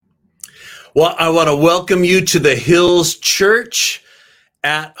Well, I want to welcome you to the Hills Church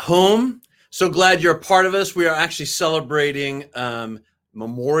at home. So glad you're a part of us. We are actually celebrating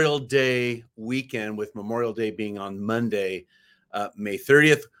Memorial Day weekend, with Memorial Day being on Monday, May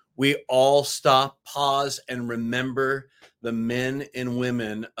 30th. We all stop, pause, and remember the men and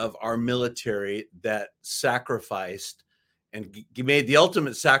women of our military that sacrificed and made the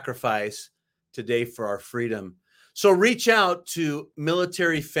ultimate sacrifice today for our freedom. So reach out to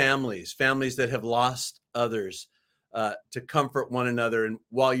military families that have lost others, to comfort one another. And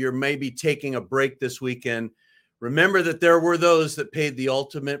while you're maybe taking a break this weekend, remember that there were those that paid the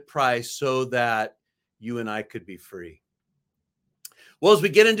ultimate price so that you and I could be free. Well, as we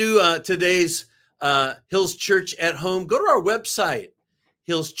get into today's Hills Church at Home, go to our website,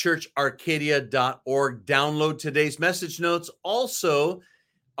 hillschurcharcadia.org. Download today's message notes. Also,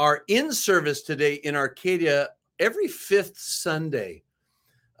 our in-service today in Arcadia every fifth Sunday.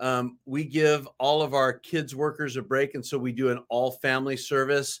 We give all of our kids workers a break, and so we do an all-family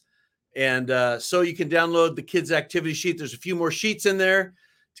service. And so you can download the kids' activity sheet. There's a few more sheets in there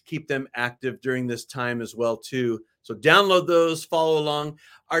to keep them active during this time as well, too. So download those, follow along.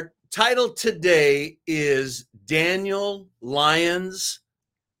 Our title today is Daniel, Lions,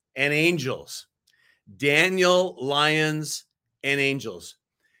 and Angels. Daniel, Lions, and Angels.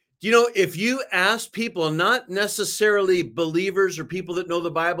 You know, if you ask people, not necessarily believers or people that know the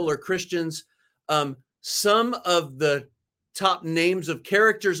Bible or Christians, some of the top names of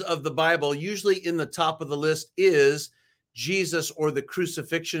characters of the Bible, usually in the top of the list is Jesus or the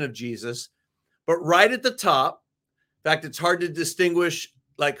crucifixion of Jesus. But right at the top, in fact, it's hard to distinguish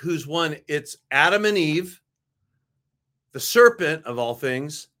like who's one. It's Adam and Eve, the serpent of all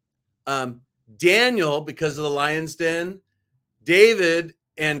things, Daniel because of the lion's den, David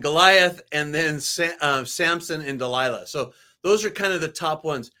and Goliath, and then Samson and Delilah. So those are kind of the top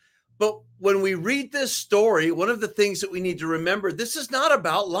ones. But when we read this story, one of the things that we need to remember, this is not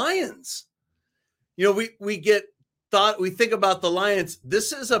about lions. You know, we think about the lions.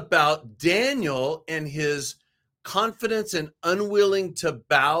 This is about Daniel and his confidence and unwilling to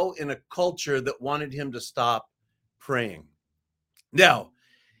bow in a culture that wanted him to stop praying. Now,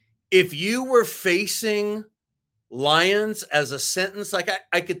 if you were facing lions as a sentence, like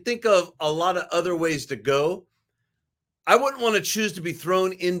I could think of a lot of other ways to go. I wouldn't want to choose to be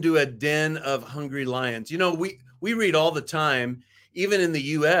thrown into a den of hungry lions. You know, we read all the time, even in the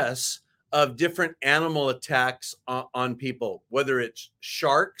US, of different animal attacks on people, whether it's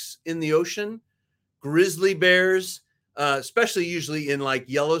sharks in the ocean, grizzly bears, especially usually in like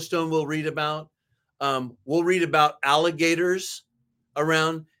Yellowstone, we'll read about alligators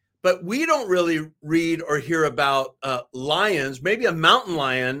around. But we don't really read or hear about lions, maybe a mountain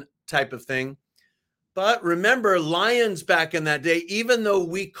lion type of thing. But remember, lions back in that day, even though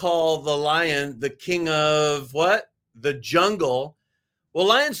we call the lion the king of what? The jungle. Well,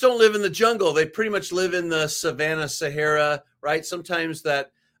 lions don't live in the jungle. They pretty much live in the Savannah, Sahara, right? Sometimes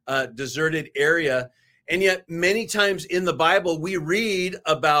that deserted area. And yet many times in the Bible, we read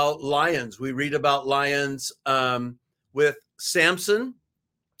about lions. We read about lions with Samson.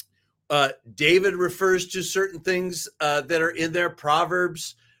 David refers to certain things that are in there.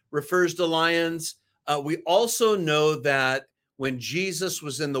 Proverbs refers to lions. We also know that when Jesus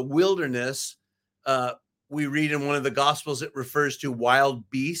was in the wilderness, we read in one of the Gospels, it refers to wild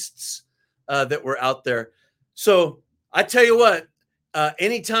beasts that were out there. So I tell you what,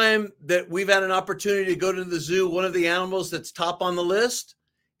 anytime that we've had an opportunity to go to the zoo, one of the animals that's top on the list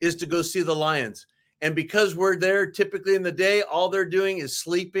is to go see the lions. And because we're there typically in the day, all they're doing is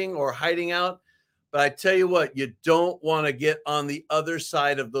sleeping or hiding out. But I tell you what, you don't want to get on the other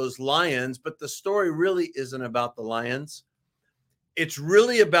side of those lions. But the story really isn't about the lions. It's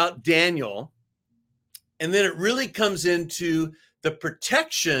really about Daniel. And then it really comes into the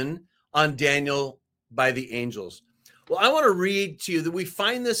protection on Daniel by the angels. Well, I want to read to you that we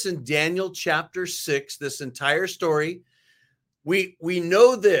find this in Daniel chapter 6, this entire story. We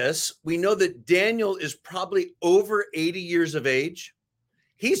know this. We know that Daniel is probably over 80 years of age.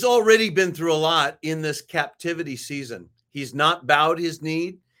 He's already been through a lot in this captivity season. He's not bowed his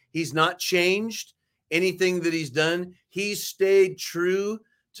knee. He's not changed anything that he's done. He's stayed true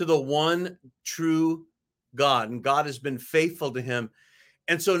to the one true God, and God has been faithful to him.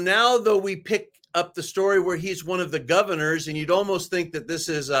 And so now, though we pick up the story where he's one of the governors, and you'd almost think that this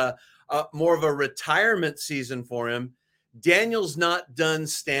is a more of a retirement season for him, Daniel's not done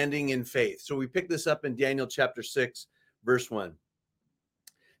standing in faith. So we pick this up in Daniel chapter 6, verse 1.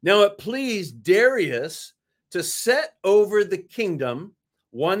 Now it pleased Darius to set over the kingdom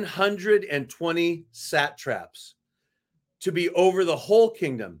 120 satraps to be over the whole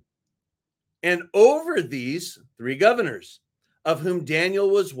kingdom. And over these 3 governors, of whom Daniel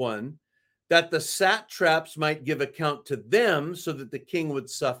was one, that the satraps might give account to them, so that the king would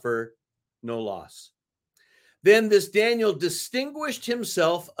suffer no loss. Then this Daniel distinguished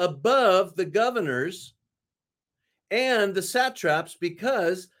himself above the governors and the satraps,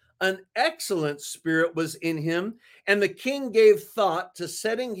 because an excellent spirit was in him, and the king gave thought to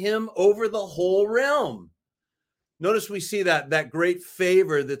setting him over the whole realm. Notice we see that great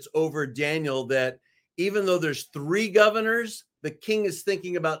favor that's over Daniel, that even though there's 3 governors, the king is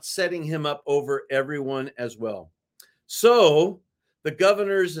thinking about setting him up over everyone as well. So the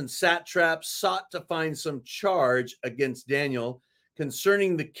governors and satraps sought to find some charge against Daniel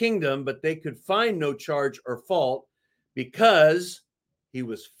concerning the kingdom, but they could find no charge or fault, because he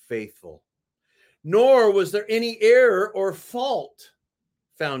was faithful. Nor was there any error or fault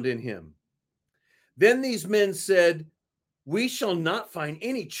found in him. Then these men said, "We shall not find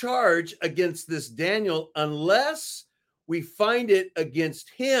any charge against this Daniel unless we find it against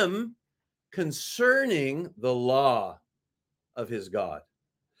him concerning the law of his God."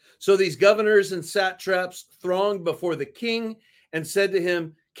 So these governors and satraps thronged before the king and said to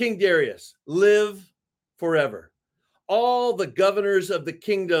him, "King Darius, live forever. All the governors of the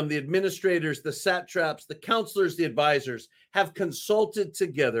kingdom, the administrators, the satraps, the counselors, the advisors, have consulted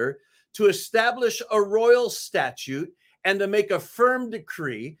together to establish a royal statute and to make a firm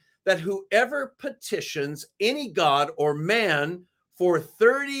decree that whoever petitions any god or man for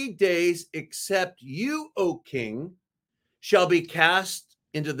 30 days except you, O king, shall be cast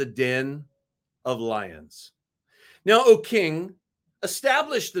into the den of lions. Now, O king,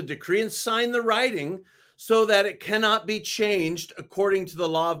 establish the decree and sign the writing, so that it cannot be changed according to the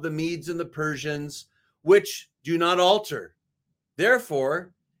law of the Medes and the Persians, which do not alter."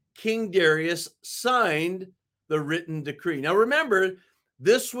 Therefore, King Darius signed the written decree. Now remember,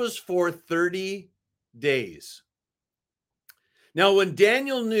 this was for 30 days. Now, when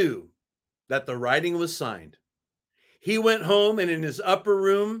Daniel knew that the writing was signed, he went home, and in his upper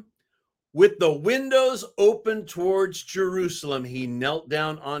room, with the windows open towards Jerusalem, he knelt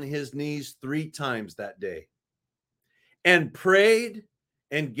down on his knees 3 times that day and prayed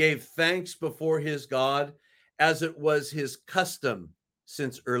and gave thanks before his God, as it was his custom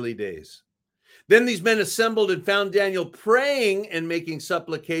since early days. Then these men assembled and found Daniel praying and making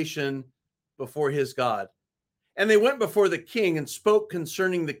supplication before his God. And they went before the king and spoke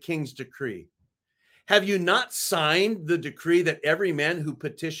concerning the king's decree. "Have you not signed the decree that every man who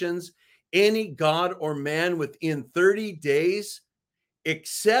petitions any god or man within 30 days,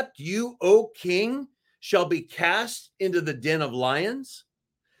 except you, O king, shall be cast into the den of lions?"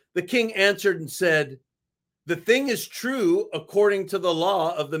 The king answered and said, "The thing is true according to the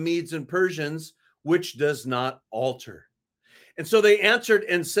law of the Medes and Persians, which does not alter." And so they answered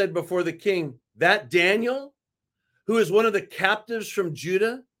and said before the king, "That Daniel, who is one of the captives from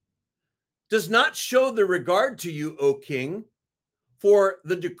Judah, does not show the regard to you, O king, for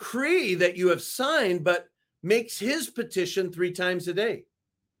the decree that you have signed, but makes his petition 3 times a day."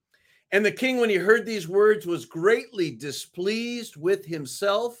 And the king, when he heard these words, was greatly displeased with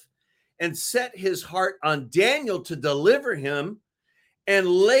himself, and set his heart on Daniel to deliver him, and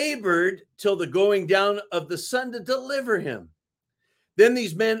labored till the going down of the sun to deliver him. Then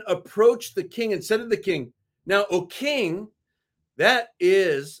these men approached the king and said to the king, "Now, O king, that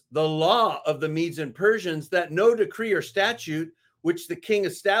is the law of the Medes and Persians, that no decree or statute which the king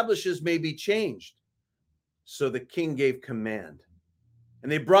establishes may be changed." So the king gave command,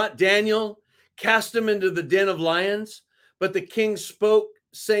 and they brought Daniel, cast him into the den of lions. But the king spoke,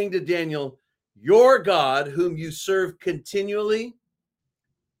 saying to Daniel, "Your God, whom you serve continually,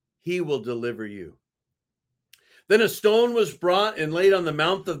 he will deliver you." Then a stone was brought and laid on the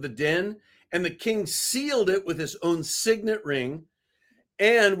mouth of the den, and the king sealed it with his own signet ring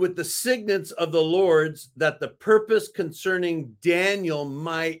and with the signets of the lords, that the purpose concerning Daniel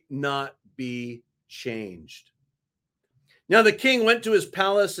might not be changed. Now the king went to his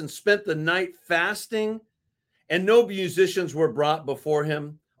palace and spent the night fasting, and no musicians were brought before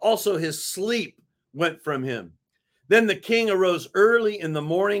him. Also his sleep went from him. Then the king arose early in the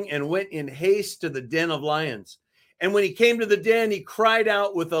morning and went in haste to the den of lions. And when he came to the den, he cried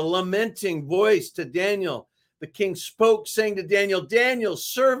out with a lamenting voice to Daniel. The king spoke, saying to Daniel, "Daniel,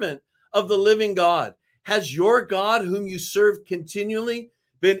 servant of the living God, has your God, whom you serve continually,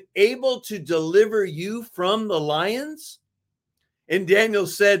 been able to deliver you from the lions?" And Daniel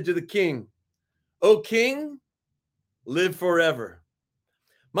said to the king, "O king, live forever.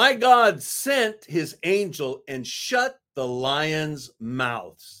 My God sent his angel and shut the lions'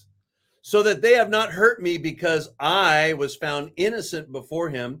 mouths, so that they have not hurt me, because I was found innocent before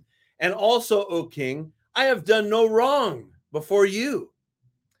him, And also, O king, I have done no wrong before you.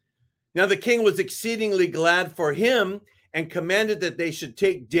 Now the king was exceedingly glad for him and commanded that they should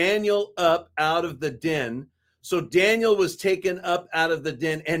take Daniel up out of the den. So Daniel was taken up out of the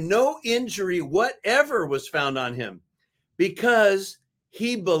den, and no injury whatever was found on him, because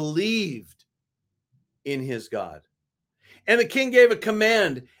he believed in his God. And the king gave a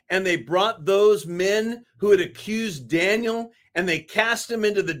command, and they brought those men who had accused Daniel, and they cast him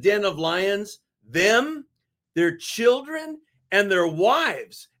into the den of lions, them, their children, and their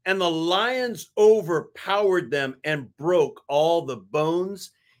wives. And the lions overpowered them and broke all the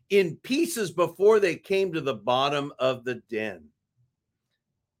bones in pieces before they came to the bottom of the den.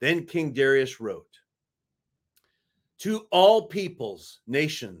 Then King Darius wrote, to all peoples,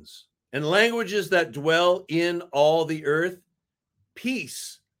 nations, and languages that dwell in all the earth,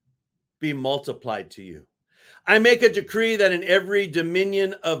 peace be multiplied to you. I make a decree that in every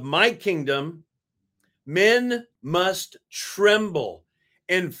dominion of my kingdom, men must tremble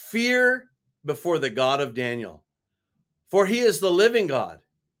and fear before the God of Daniel, for he is the living God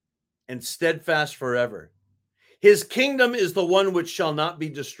and steadfast forever. His kingdom is the one which shall not be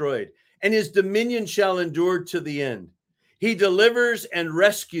destroyed, and his dominion shall endure to the end. He delivers and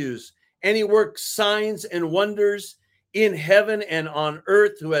rescues, and he works signs and wonders in heaven and on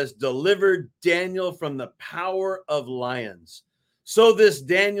earth, who has delivered Daniel from the power of lions. So this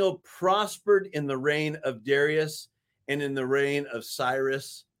Daniel prospered in the reign of Darius and in the reign of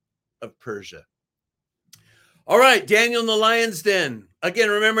Cyrus of Persia. All right, Daniel in the lion's den. Again,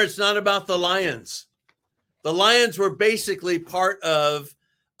 remember, it's not about the lions. The lions were basically part of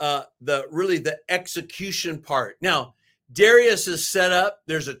the execution part. Now, Darius is set up.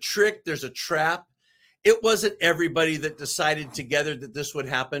 There's a trick. There's a trap. It wasn't everybody that decided together that this would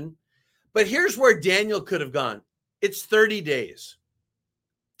happen. But here's where Daniel could have gone. It's 30 days.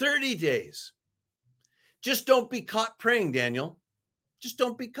 30 days. Just don't be caught praying, Daniel. Just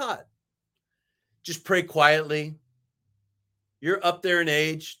don't be caught. Just pray quietly. You're up there in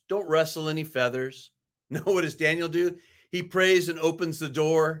age. Don't rustle any feathers. No, what does Daniel do? He prays and opens the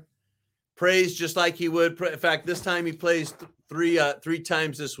door. Prays just like he would. In fact, this time he prays three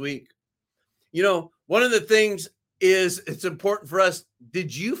times this week. You know, one of the things is it's important for us.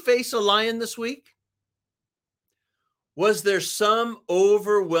 Did you face a lion this week? Was there some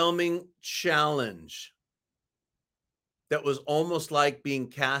overwhelming challenge that was almost like being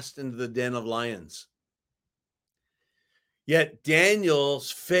cast into the den of lions? Yet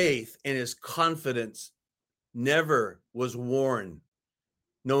Daniel's faith and his confidence never was worn,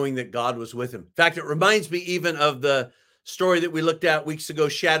 knowing that God was with him. In fact, it reminds me even of the story that we looked at weeks ago,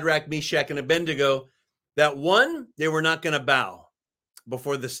 Shadrach, Meshach, and Abednego, that one, they were not going to bow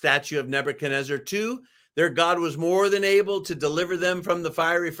before the statue of Nebuchadnezzar. Two, their God was more than able to deliver them from the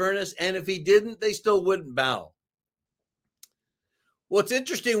fiery furnace. And if he didn't, they still wouldn't bow. Well, it's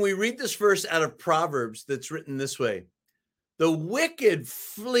interesting. We read this verse out of Proverbs that's written this way. The wicked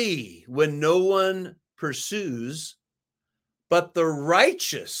flee when no one pursues, but the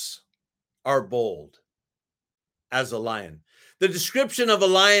righteous are bold as a lion. The description of a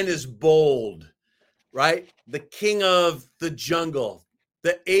lion is bold, right? The king of the jungle,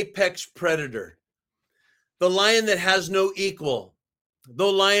 the apex predator, the lion that has no equal.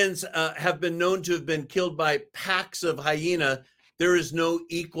 Though lions have been known to have been killed by packs of hyena, there is no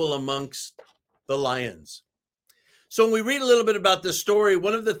equal amongst the lions. So when we read a little bit about this story,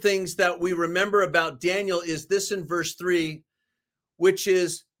 one of the things that we remember about Daniel is this in verse 3, which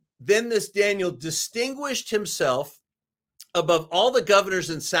is, then this Daniel distinguished himself above all the governors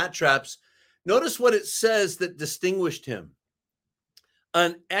and satraps. Notice what it says that distinguished him.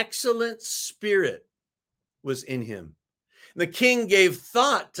 An excellent spirit was in him. The king gave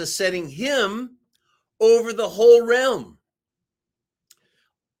thought to setting him over the whole realm.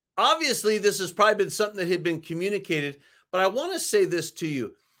 Obviously, this has probably been something that had been communicated, but I want to say this to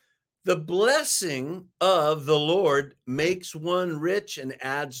you. The blessing of the Lord makes one rich and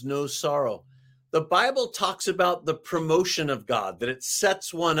adds no sorrow. The Bible talks about the promotion of God, that it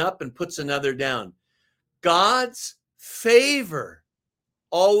sets one up and puts another down. God's favor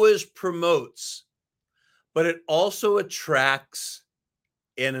always promotes, but it also attracts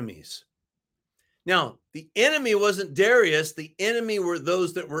enemies. Now, the enemy wasn't Darius. The enemy were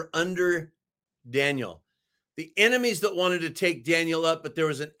those that were under Daniel. The enemies that wanted to take Daniel up, but there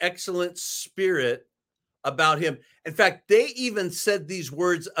was an excellent spirit about him. In fact, they even said these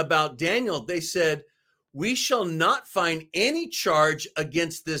words about Daniel. They said, we shall not find any charge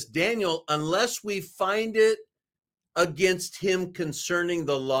against this Daniel unless we find it against him concerning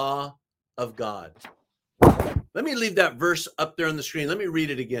the law of God. Let me leave that verse up there on the screen. Let me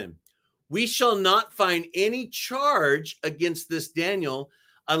read it again. We shall not find any charge against this Daniel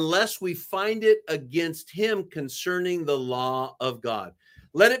unless we find it against him concerning the law of God.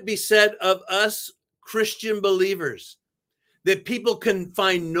 Let it be said of us Christian believers that people can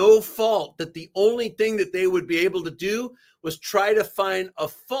find no fault, that the only thing that they would be able to do was try to find a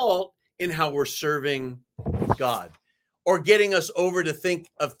fault in how we're serving God or getting us over to think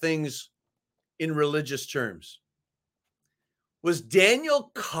of things in religious terms. Was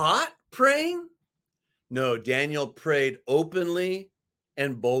Daniel caught praying? No, Daniel prayed openly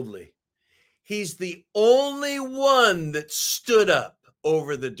and boldly. He's the only one that stood up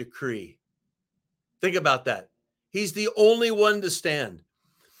over the decree. Think about that. He's the only one to stand.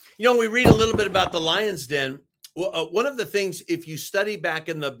 You know, we read a little bit about the lion's den. Well, one of the things, if you study back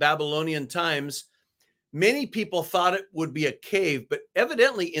in the Babylonian times, many people thought it would be a cave, but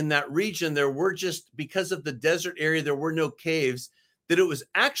evidently in that region, there were just, because of the desert area, there were no caves, that it was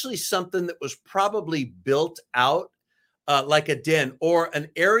actually something that was probably built out like a den, or an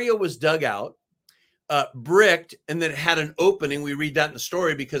area was dug out, bricked, and then it had an opening. We read that in the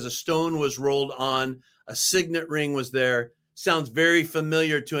story because a stone was rolled on, a signet ring was there. Sounds very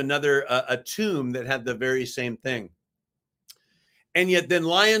familiar to another, a tomb that had the very same thing. And yet then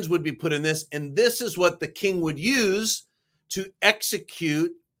lions would be put in this, and this is what the king would use to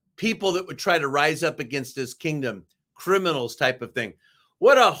execute people that would try to rise up against his kingdom, criminals type of thing.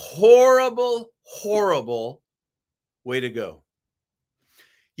 What a horrible, horrible way to go.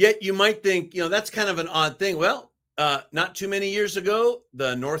 Yet you might think, you know, that's kind of an odd thing. Well, not too many years ago,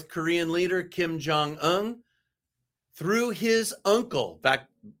 the North Korean leader, Kim Jong-un, threw his uncle, in fact,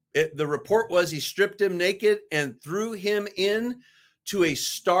 the report was he stripped him naked and threw him in to a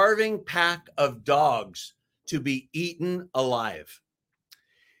starving pack of dogs to be eaten alive.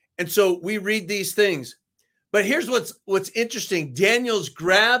 And so we read these things. But here's what's interesting. Daniel's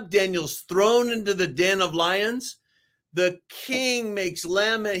grabbed, Daniel's thrown into the den of lions. The king makes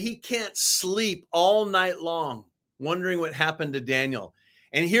lament. He can't sleep all night long, wondering what happened to Daniel.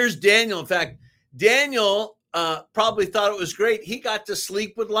 And here's Daniel. In fact, Daniel probably thought it was great. He got to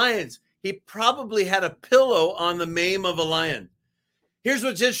sleep with lions. He probably had a pillow on the mane of a lion. Here's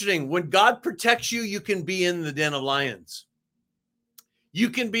what's interesting. When God protects you, you can be in the den of lions. You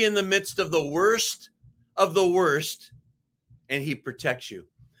can be in the midst of the worst, and he protects you.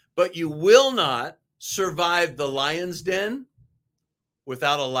 But you will not survive the lion's den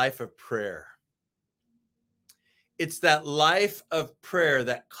without a life of prayer. It's that life of prayer,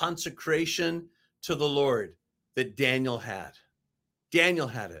 that consecration to the Lord that Daniel had. Daniel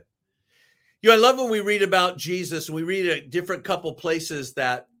had it. You know, I love when we read about Jesus, and we read at different couple places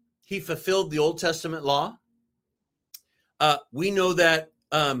that he fulfilled the Old Testament law. We know that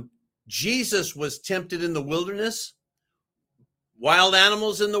Jesus was tempted in the wilderness, wild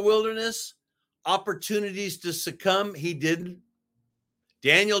animals in the wilderness, opportunities to succumb. He didn't.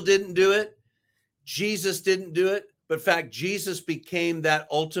 Daniel didn't do it. Jesus didn't do it. But in fact, Jesus became that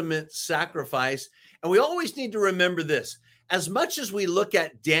ultimate sacrifice. And we always need to remember this. As much as we look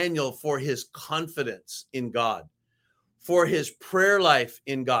at Daniel for his confidence in God, for his prayer life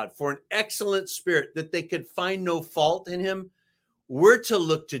in God, for an excellent spirit, that they could find no fault in him, we're to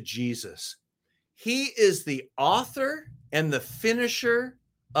look to Jesus. He is the author and the finisher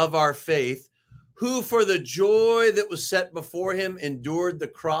of our faith, who for the joy that was set before him endured the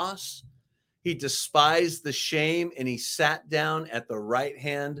cross. He despised the shame, and he sat down at the right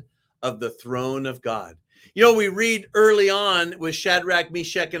hand of the throne of God. You know, we read early on with Shadrach,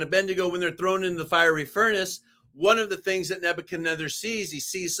 Meshach, and Abednego, when they're thrown into the fiery furnace, one of the things that Nebuchadnezzar sees, he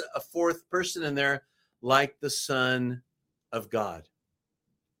sees a fourth person in there, like the Son of God.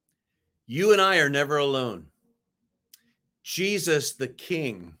 You and I are never alone. Jesus, the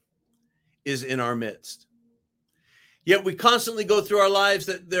King, is in our midst. Yet we constantly go through our lives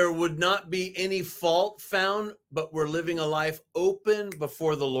that there would not be any fault found, but we're living a life open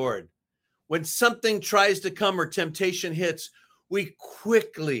before the Lord. When something tries to come or temptation hits, we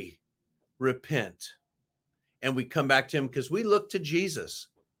quickly repent and we come back to him because we look to Jesus,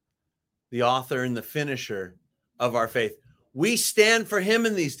 the author and the finisher of our faith. We stand for him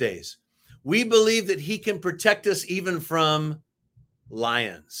in these days. We believe that he can protect us even from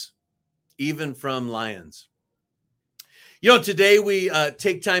lions, even from lions. You know, today we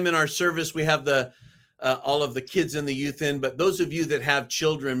take time in our service. We have all of the kids and the youth in, but those of you that have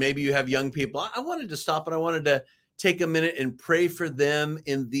children, maybe you have young people, I wanted to stop and I wanted to take a minute and pray for them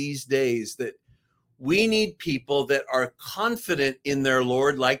in these days, that we need people that are confident in their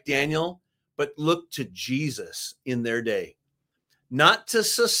Lord, like Daniel, but look to Jesus in their day, not to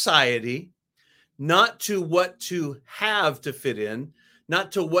society, not to what to have to fit in,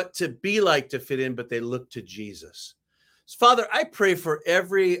 not to what to be like to fit in, but they look to Jesus. So Father, I pray for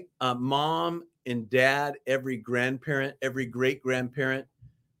every mom and dad, every grandparent, every great-grandparent,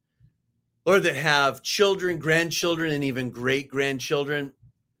 Lord, that have children, grandchildren, and even great-grandchildren.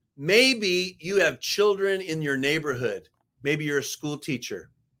 Maybe you have children in your neighborhood. Maybe you're a school teacher.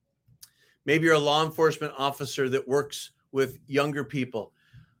 Maybe you're a law enforcement officer that works with younger people.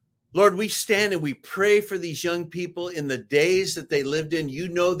 Lord, we stand and we pray for these young people in the days that they lived in. You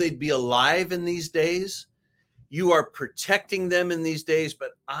know they'd be alive in these days. You are protecting them in these days,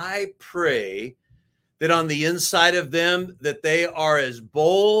 but I pray that on the inside of them, that they are as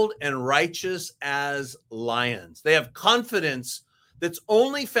bold and righteous as lions. They have confidence that's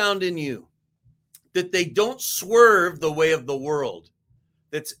only found in you, that they don't swerve the way of the world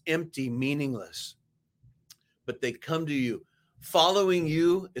that's empty, meaningless, but they come to you. Following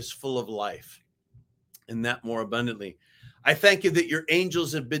you is full of life, and that more abundantly. I thank you that your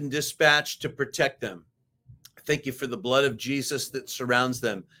angels have been dispatched to protect them. I thank you for the blood of Jesus that surrounds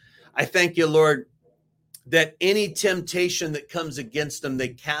them. I thank you, Lord, that any temptation that comes against them, they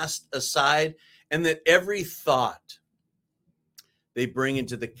cast aside, and that every thought they bring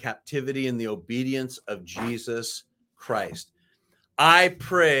into the captivity and the obedience of Jesus Christ. I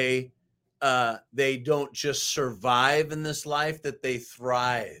pray they don't just survive in this life, that they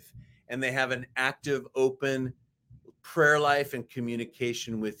thrive and they have an active, open prayer life and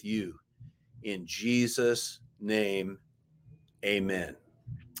communication with you. In Jesus' name, amen.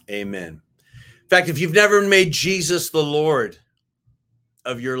 Amen. In fact, if you've never made Jesus the Lord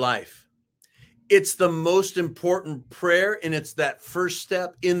of your life, it's the most important prayer, and it's that first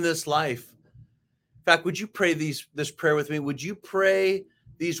step in this life. In fact, would you pray this prayer with me? Would you pray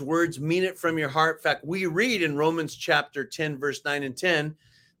these words, mean it from your heart? In fact, we read in Romans chapter 10, verse 9 and 10,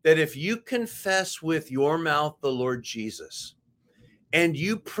 that if you confess with your mouth the Lord Jesus, and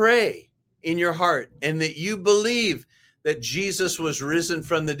you pray in your heart, and that you believe that Jesus was risen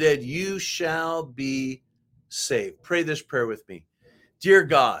from the dead, you shall be saved. Pray this prayer with me. Dear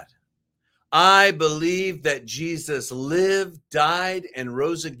God, I believe that Jesus lived, died, and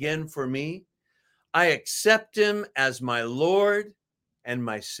rose again for me. I accept him as my Lord and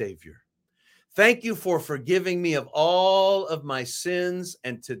my Savior. Thank you for forgiving me of all of my sins,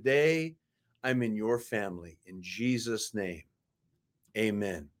 and today I'm in your family. In Jesus' name,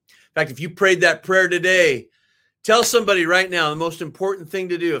 amen. In fact, if you prayed that prayer today, tell somebody right now, the most important thing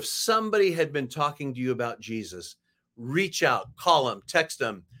to do, if somebody had been talking to you about Jesus, reach out, call them, text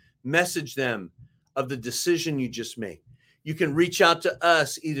them, message them of the decision you just made. You can reach out to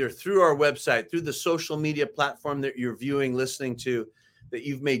us either through our website, through the social media platform that you're viewing, listening to, that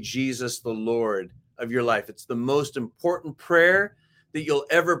you've made Jesus the Lord of your life. It's the most important prayer that you'll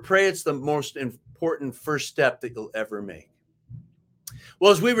ever pray. It's the most important first step that you'll ever make.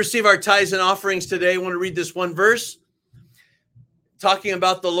 Well, as we receive our tithes and offerings today, I want to read this one verse talking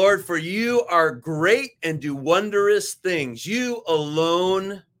about the Lord. For you are great and do wondrous things. You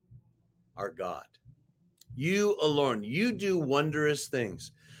alone are God. You alone. You do wondrous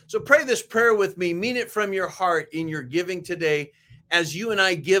things. So pray this prayer with me. Mean it from your heart in your giving today as you and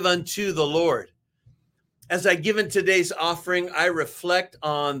I give unto the Lord. As I give in today's offering, I reflect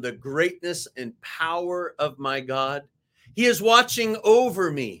on the greatness and power of my God. He is watching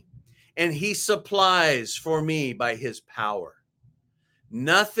over me, and he supplies for me by his power.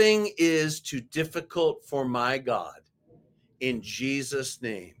 Nothing is too difficult for my God. In Jesus'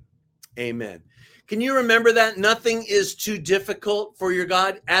 name, amen. Can you remember that? Nothing is too difficult for your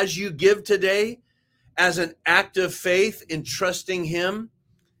God. As you give today, as an act of faith in trusting him,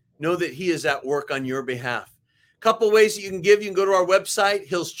 know that he is at work on your behalf. A couple ways that you can give. You can go to our website,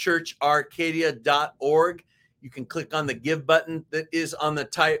 hillschurcharcadia.org. You can click on the give button that is on the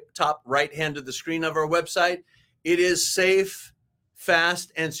top right hand of the screen of our website. It is safe,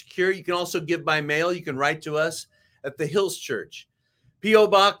 fast, and secure. You can also give by mail. You can write to us at the Hills Church, P.O.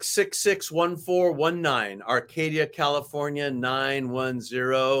 Box 661419, Arcadia, California,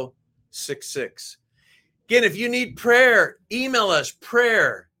 91066. Again, if you need prayer, email us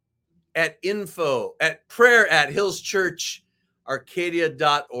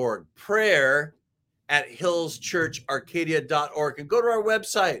prayer@hillschurcharcadia.org. prayer@hillschurcharcadia.org. And go to our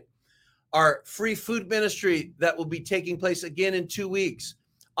website, our free food ministry that will be taking place again in 2 weeks.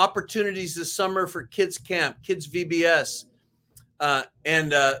 Opportunities this summer for kids camp, kids VBS,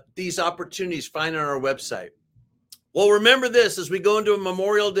 and these opportunities find on our website. Well, remember this as we go into a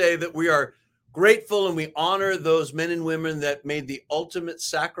Memorial Day, that we are grateful and we honor those men and women that made the ultimate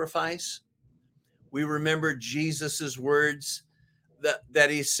sacrifice. We remember Jesus's words that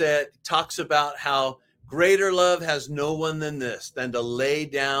he said, talks about how Greater love has no one than this, than to lay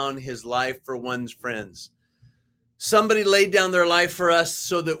down his life for one's friends. Somebody laid down their life for us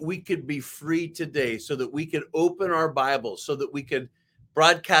so that we could be free today, so that we could open our Bibles, so that we could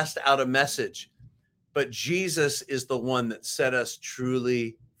broadcast out a message. But Jesus is the one that set us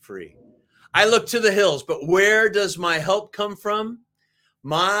truly free. I look to the hills, but where does my help come from?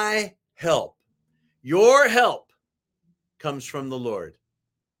 My help, your help, comes from the Lord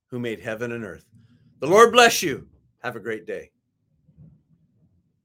who made heaven and earth. The Lord bless you. Have a great day.